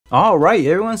Alright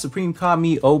everyone, Supreme caught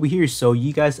me over here, so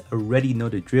you guys already know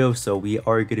the drill. So we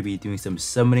are going to be doing some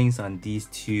summonings on these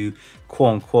two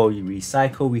quote-unquote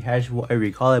recycle, rehash, whatever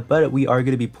you call it, but we are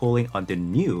going to be pulling on the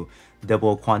new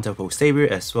double quantum Pulse Saber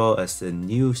as well as the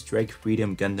new Strike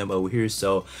Freedom Gundam over here.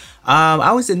 So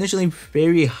I was initially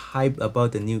very hyped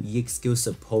about the new EX skill,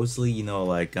 supposedly, you know,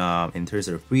 like in terms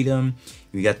of freedom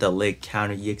we got the leg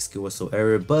counter EX skill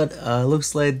whatsoever, but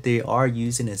looks like they are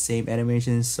using the same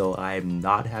animation, so I'm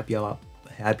not happy about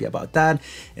that.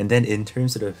 And then in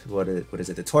terms of the what is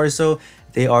it, the torso,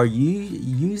 they are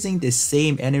using the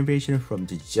same animation from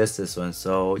the Justice one.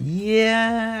 So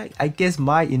yeah, I guess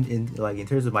my in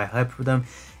terms of my hype for them,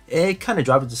 it kind of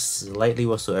dropped just slightly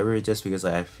whatsoever, just because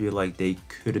I feel like they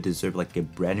could have deserved like a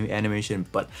brand new animation,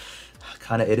 but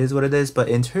kind of it is what it is. But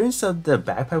in terms of the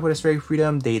backpack with the Strike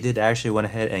Freedom, they did actually went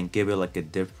ahead and give it like a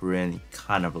different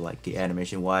kind of like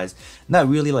animation wise, not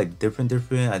really like different.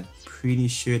 I'm pretty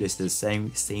sure it's the same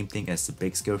thing as the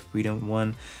big scale Freedom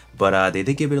one, but they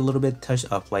did give it a little bit touch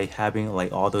of like having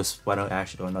like all those final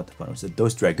action, or not the final, so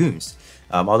those dragoons,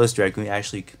 all those dragoons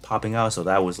actually popping out. So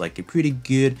that was like a pretty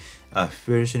good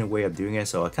version way of doing it,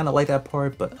 so I kind of like that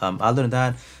part. But other than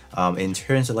that, in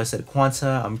terms of, like I said,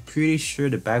 Quanta, I'm pretty sure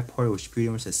the back part was pretty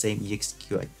much the same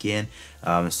EXQ again.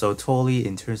 So totally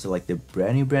in terms of like the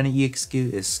brand new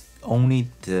EXQ is only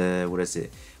the, what is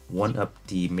it, one of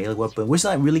the melee weapon, which is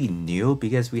not really new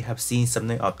because we have seen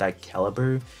something of that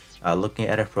caliber. Looking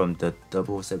at it from the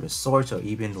 007 Sword, or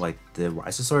even like the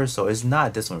Riser Sword, so it's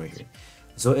not this one right here.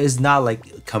 So it's not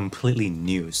like completely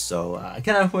new, so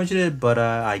kind of unfortunate, but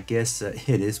I guess it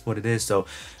is what it is. So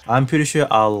I'm pretty sure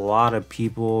a lot of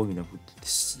people, you know,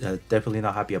 definitely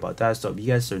not happy about that. So if you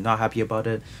guys are not happy about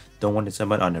it, don't want to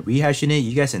summon on a rehash unit,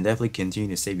 you guys can definitely continue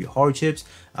to save your hardships.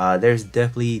 There's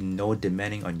definitely no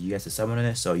demanding on you guys to summon on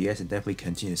it, so you guys can definitely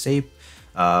continue to save.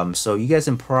 So you guys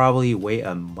can probably wait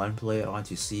a month later on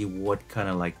to see what kind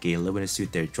of like a limited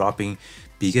suit they're dropping,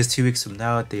 because 2 weeks from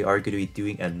now they are going to be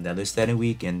doing another standing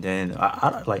week. And then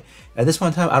I like at this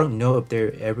point in time, I don't know if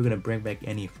they're ever going to bring back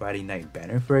any Friday night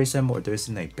banner, for example, or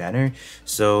Thursday night banner.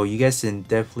 So you guys can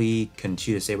definitely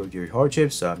continue to save up your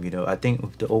hardships. You know, I think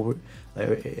with the over,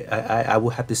 I will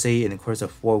have to say, in the course of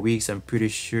 4 weeks, I'm pretty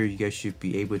sure you guys should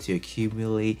be able to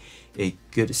accumulate a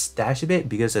good stash of it,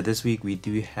 because this week we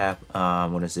do have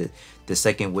what is it, the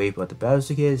second wave of the battle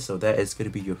ticket, so that is going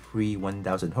to be your free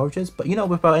 1000 hardships. But you know,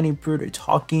 without any further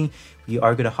talking, we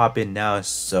are going to hop in now.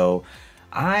 So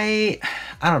I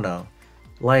don't know,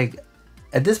 like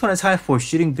at this point in time for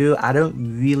shooting build, I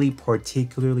don't really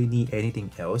particularly need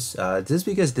anything else, just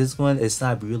because this one is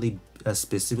not really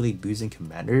specifically boosting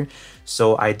commander.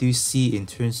 So I do see in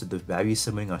terms of the value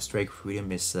summoning on Strike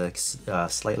Freedom is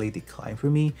slightly declined for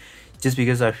me, just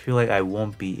because I feel like I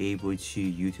won't be able to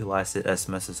utilize it as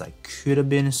much as I could have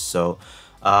been. So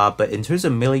but in terms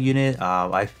of melee unit,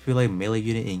 I feel like melee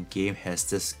unit in game has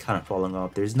just kind of fallen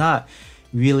off. There's not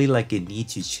really like a need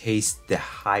to chase the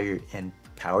higher end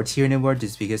power tier anymore,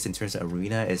 just because in terms of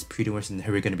arena it's pretty much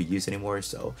never going to be used anymore.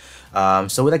 So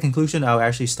so with that conclusion, I'll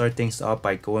actually start things off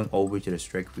by going over to the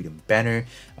Strike Freedom banner.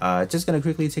 Just gonna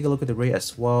quickly take a look at the rate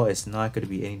as well. It's not going to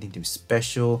be anything too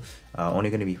special,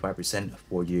 only going to be 5%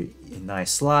 for your 9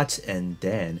 slots. And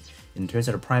then in terms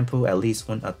of the prime pool, at least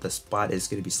one of the spot is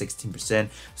going to be 16%.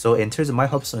 So in terms of my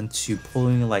hopes on to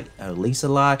pulling like at least a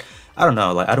lot, I don't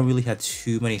know, like I don't really have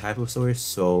too many hyper stores.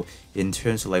 So in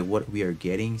terms of like what we are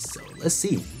getting, so let's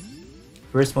see.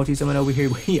 First multi summon over here,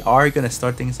 we are gonna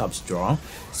start things off strong,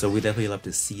 so we definitely love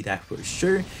to see that for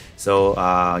sure. So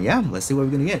yeah, let's see what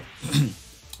we're gonna get.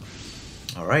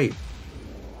 All right,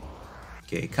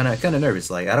 okay, kind of nervous,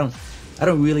 like I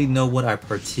don't really know what I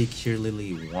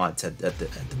particularly want at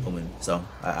the moment, so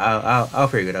I'll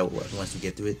figure it out once we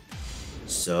get to it.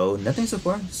 So nothing so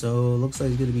far, so looks like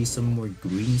there's gonna be some more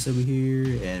greens over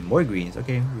here, and more greens.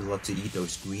 Okay, we love to eat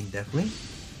those green, definitely.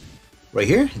 Right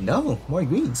here, no more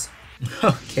greens.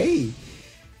 Okay,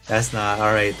 that's not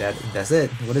all right. That's it.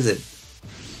 What is it?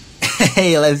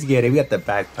 Hey, let's get it. We got the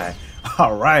backpack.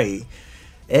 All right.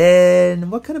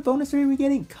 And what kind of bonus are we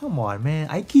getting? Come on, man.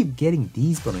 I keep getting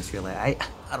these bonus here. Like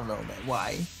I don't know, man.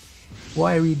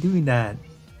 Why are we doing that?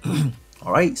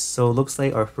 All right. So looks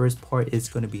like our first part is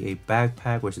going to be a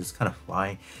backpack, which is kind of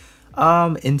fine.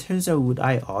 In terms of would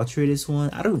I alter this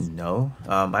one, I don't know.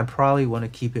 I probably want to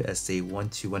keep it as a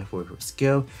 1-2-1-4 for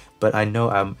skill, but I know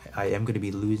I am going to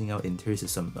be losing out in terms of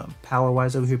some power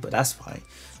wise over here, but that's fine.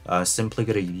 Simply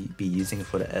going to be using it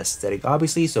for the aesthetic,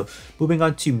 obviously. So moving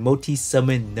on to multi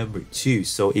summon number 2.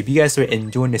 So if you guys are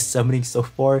enjoying the summoning so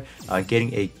far,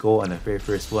 getting a goal on the very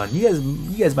first one, you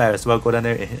guys might as well go down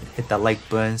there and hit that like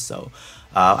button. So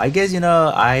I guess, you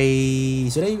know, I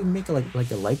should I even make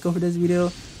like a like goal for this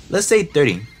video? Let's say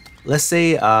 30. Let's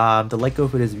say the like goal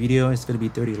for this video is gonna be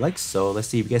 30 likes. So let's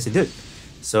see if you guys can do it.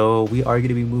 So we are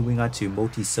gonna be moving on to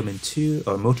multi summon 2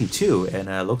 or multi 2,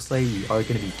 and looks like we are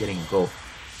gonna be getting gold.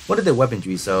 What are the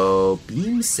weaponry? So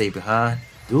beam saber, huh?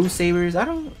 Dual sabers. I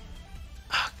don't.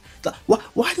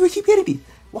 Why do we keep getting these?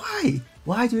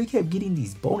 Why do we keep getting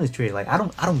these bonus trade? Like I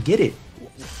don't get it.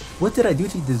 What did I do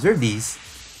to deserve these?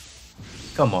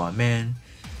 Come on, man.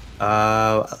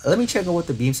 Let me check out what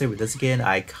the beam saber does again.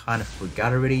 I kind of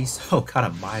forgot already, so kind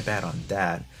of my bad on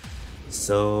that.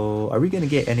 So are we gonna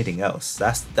get anything else?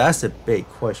 That's a big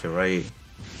question, right?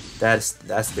 That's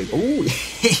big. Oh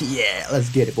yeah, let's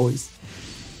get it, boys.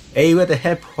 Hey, with the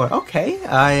head part. Okay,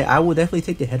 I will definitely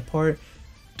take the head part.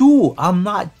 Dude, I'm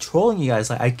not trolling you guys.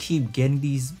 Like I keep getting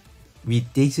these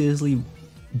ridiculously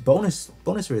bonus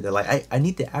rate. Like I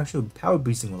need the actual power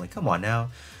boosting one. Like come on now.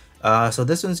 So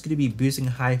this one's gonna be boosting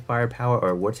high firepower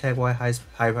or war tag wide high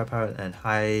firepower and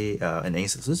high and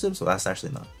ace exclusive. So that's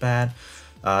actually not bad.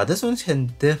 This one can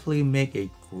definitely make a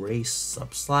great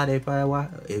sub slot if I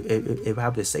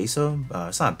have to say so.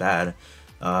 It's not bad.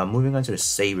 Moving on to the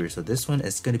saber. So this one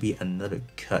is gonna be another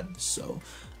cut. So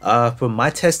for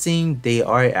my testing, they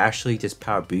are actually just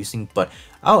power boosting, but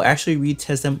I'll actually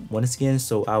retest them once again.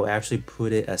 So I'll actually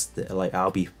put it as the like I'll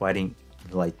be fighting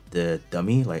like the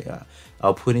dummy. Like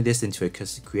I'll putting this into a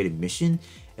custom created mission,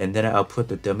 and then I'll put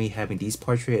the dummy having these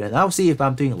parts rate, and I'll see if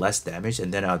I'm doing less damage,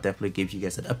 and then I'll definitely give you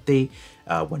guys an update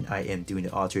when I am doing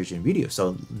the alteration video.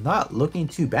 So not looking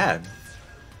too bad.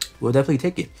 We'll definitely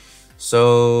take it.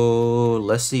 So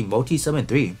let's see, multi summon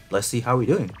 3. Let's see how we're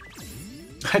doing.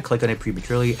 I clicked on it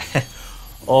prematurely.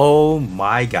 Oh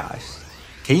my gosh.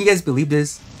 Can you guys believe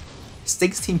this?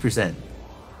 16%.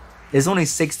 It's only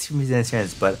 16%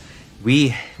 chance, but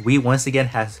we once again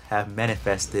have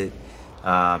manifested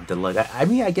the luck. I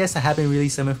mean, I guess I haven't really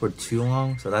summoned for too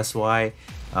long, so that's why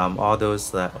all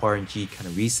those RNG kind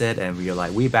of reset, and we are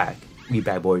like, we back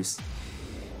boys.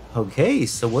 Okay,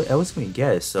 so what else can we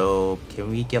get? So can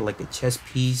we get like a chest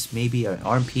piece, maybe an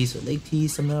arm piece or leg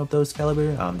piece, something of those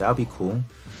caliber? That would be cool.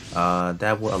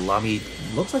 That will allow me.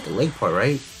 Looks like a leg part,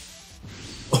 right?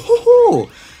 Oh,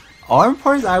 arm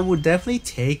parts I would definitely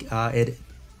take. It.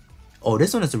 Oh,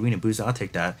 this one is arena booster. I'll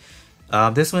take that.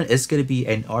 This one is going to be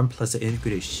an arm plus an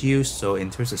integrated shield. So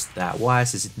in terms of stat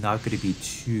wise, it's not going to be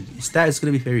too. Stat is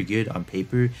going to be very good on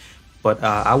paper. But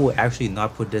I will actually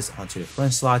not put this onto the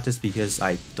front slot just because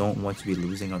I don't want to be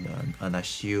losing on a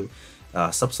shield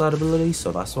sub slot ability.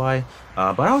 So that's why.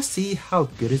 But I'll see how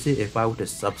good is it if I were to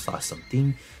sub slot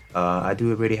something. I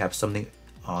do already have something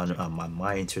on my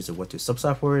mind in terms of what to sub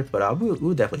slot for it. But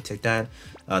we'll definitely take that.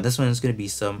 This one is going to be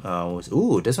some.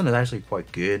 Ooh, this one is actually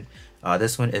quite good.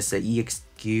 This one is the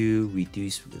EXQ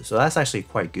reduce. So that's actually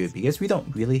quite good because we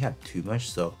don't really have too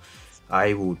much. So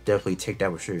I will definitely take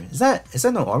that for sure. Is that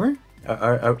no armor?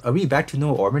 Are we back to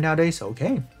no armor nowadays?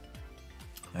 Okay,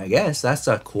 I guess that's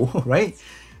cool, right?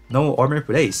 No armor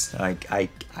for days. I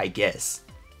guess.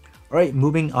 All right,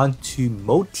 moving on to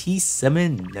multi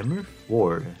summon number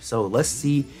 4. So let's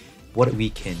see what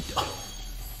we can do.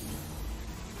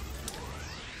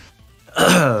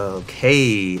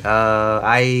 Okay,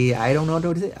 I don't know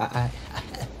what to say.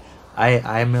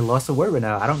 I'm at loss of word right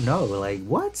now. I don't know. Like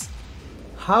what?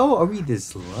 How are we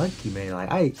this lucky, man?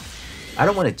 Like I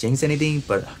don't want to jinx anything,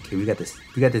 but okay, we got this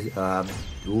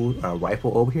dual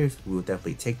rifle over here. So we'll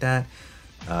definitely take that.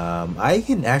 I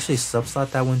can actually sub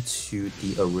slot that one to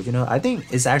the original. I think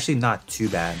it's actually not too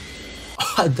bad.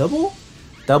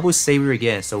 double saber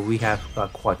again. So we have a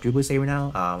quadruple saber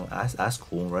now. That's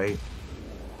cool, right?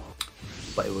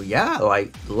 But yeah,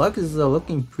 like luck is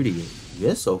looking pretty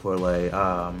good so far. Like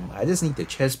I just need the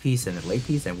chest piece and the leg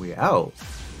piece, and we're out.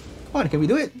 Come on, can we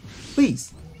do it,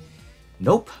 please?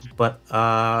 Nope, but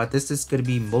this is gonna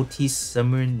be multi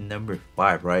summon number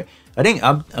 5, right? I think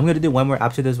I'm gonna do one more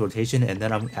after this rotation, and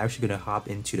then I'm actually gonna hop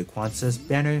into the Kwanzaa's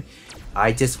banner.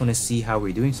 I just want to see how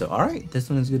we're doing. So all right, this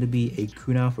one is gonna be a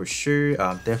cooldown for sure.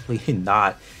 Definitely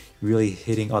not really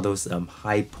hitting all those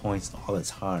high points all the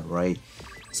time, right?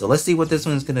 So let's see what this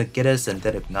one's gonna get us, and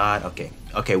then if not, okay,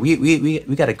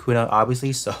 we got a cooldown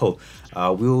obviously, so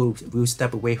we'll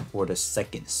step away for the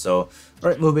second. So all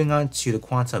right, moving on to the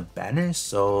Kwanzaa banner.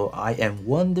 So I am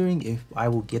wondering if I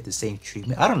will get the same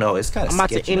treatment. I don't know. It's kind of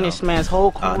sketchy. I'm about to end this man's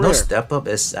whole career. No step up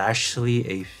is actually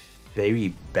a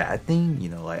very bad thing. You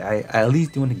know, like I at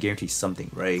least want to guarantee something,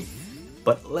 right?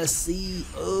 But let's see.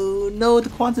 Oh no, the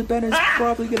Kwanzaa banner is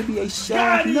probably gonna be a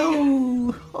shot.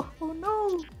 No. Oh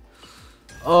no.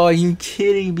 Oh, you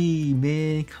kidding me,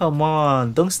 man? Come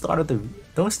on, don't start up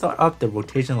the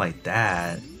rotation like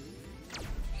that.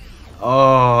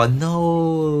 Oh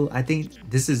no, I think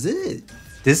this is it.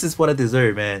 This is what I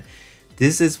deserve, man.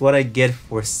 This is what I get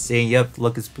for saying, yep,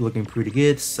 look, it's looking pretty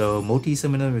good. So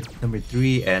multi-summon number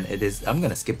 3, and it is, I'm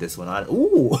gonna skip this one on.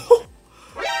 Ooh,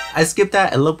 I skipped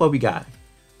that, and look what we got.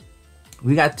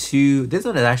 We got 2. This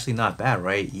one is actually not bad,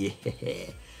 right?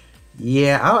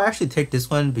 Yeah, I'll actually take this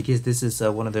one because this is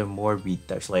one of the more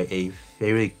reduction, like a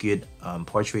very good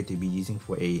portrait to be using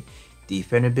for a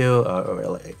defender build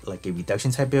or like a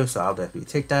reduction type build. So I'll definitely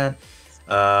take that.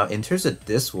 In terms of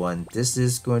this one, this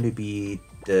is going to be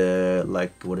the,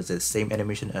 like, what is it, same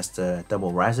animation as the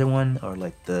double riser one, or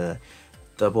like the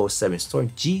double 7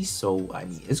 storm G. So I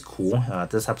mean, it's cool. It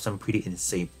does have some pretty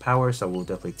insane power, so we'll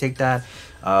definitely take that.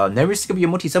 Never skip your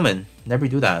multi-summon. Never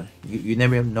do that. You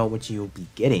never know what you'll be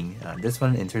getting. This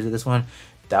one, in terms of this one,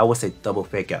 that was a double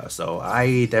fake out, so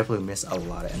I definitely missed a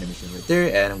lot of animation right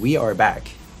there. And we are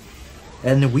back.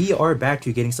 And we are back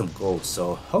to getting some gold,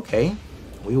 so okay.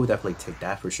 We will definitely take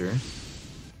that for sure.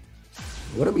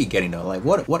 What are we getting though? Like,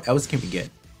 what else can we get?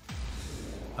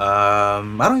 I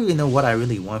don't even know what I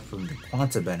really want from the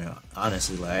Quanta banner,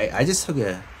 honestly. Like,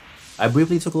 I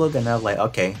briefly took a look, and I was like,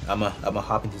 okay, I'm a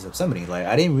hop into some summoning. Like,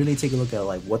 I didn't really take a look at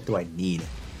like what do I need,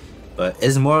 but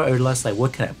it's more or less like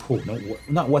what can I pull,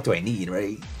 not what do I need,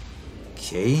 right?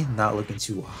 Okay, not looking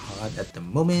too hot at the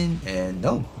moment, and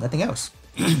no, nothing else.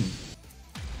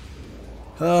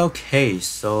 Okay,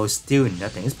 so still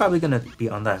nothing. It's probably gonna be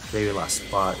on that very last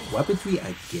spot. Weaponry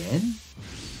again?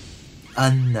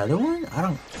 Another one?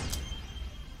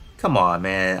 Come on,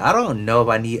 man. I don't know if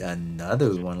I need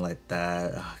another one like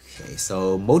that. Okay,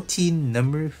 so multi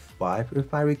number 5,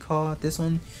 if I recall this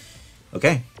one.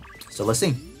 Okay, so let's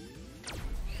see.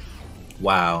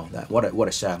 Wow, what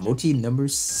a shot. Multi number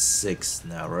 6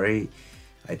 now, right?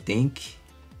 I think,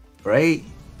 right?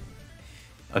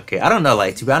 Okay, I don't know,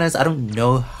 like, to be honest, I don't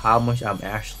know how much I'm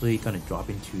actually gonna drop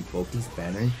into both these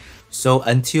banners. So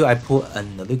until I pull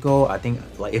another goal, I think,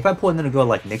 like, if I pull another goal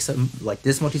like next, like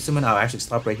this multi-summon, I'll actually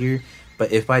stop right here.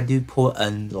 But if I do pull,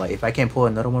 like, if I can't pull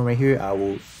another one right here, I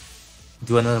will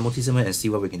do another multi-summon and see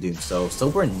what we can do. So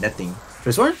far, nothing.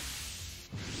 Transform?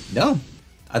 No.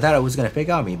 I thought it was gonna fake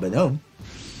out me, but no.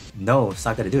 No, it's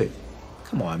not gonna do it.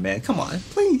 Come on, man, come on,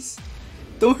 please.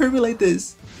 Don't hurt me like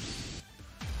this.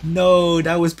 No,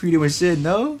 that was pretty much it,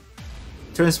 no?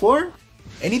 Transform?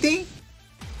 Anything?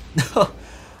 No,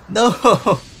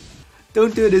 no!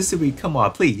 Don't do this to me, come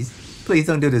on, please. Please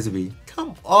don't do this to me.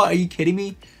 Come on, are you kidding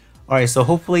me? Alright, so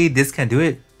hopefully this can do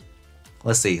it.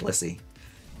 Let's see, let's see.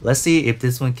 Let's see if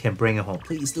this one can bring it home.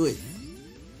 Please do it.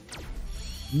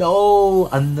 No,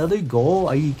 another goal?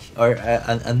 Are you, or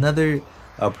another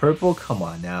purple? Come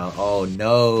on now, oh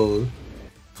no.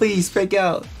 Please pick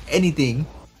out anything.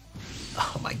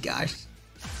 Oh my gosh.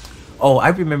 Oh, I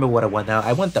remember what I want now.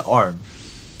 I want the arm.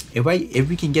 If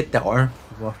we can get the arm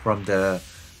from the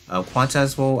Quanta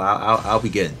as well, I'll be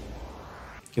good.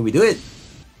 Can we do it?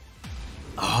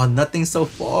 Oh, nothing so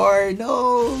far.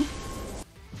 No.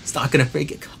 It's not gonna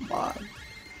fake it. Come on.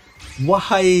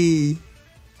 Why?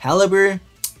 Caliber?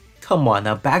 Come on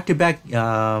now. Back-to-back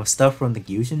stuff from the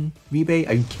Gyushin rebate.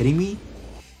 Are you kidding me?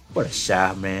 What a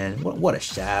shaft, man. What a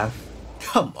shaft.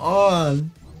 Come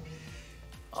on.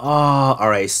 Oh,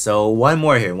 alright, so one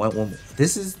more here. One more.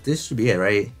 This should be it,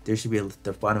 right? There should be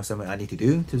the final summon I need to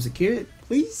do to secure it,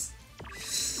 please.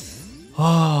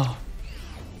 Oh,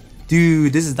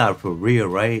 dude, this is not for real,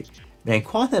 right? Man,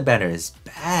 Quanta banner is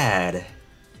bad.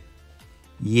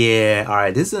 Yeah,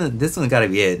 alright, this one gotta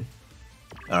be it.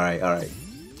 Alright.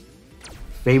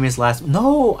 Famous last.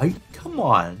 No, come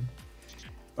on.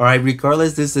 Alright,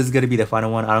 regardless, this is gonna be the final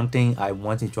one. I don't think I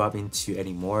want to drop into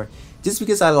any more. Just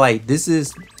because I like, this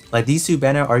is, like, these 2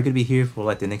 banners are gonna be here for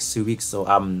like the next 2 weeks, so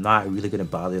I'm not really gonna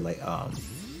bother, like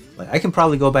I can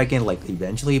probably go back in, like,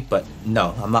 eventually, but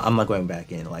no, I'm not going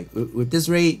back in. Like, with this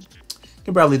rate, I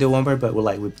can probably do one more, but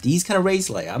with these kind of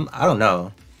rates, like, I don't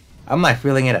know. I'm not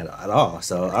feeling it at all,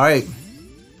 so, alright.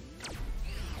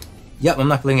 Yep, I'm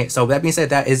not feeling it. So that being said,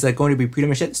 that is going to be pretty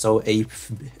much it. So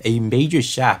a major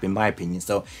shaft in my opinion.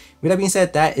 So with that being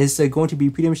said, that is going to be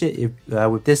pretty much it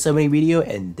with this summoning video,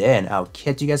 and then I'll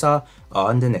catch you guys all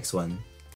on the next one.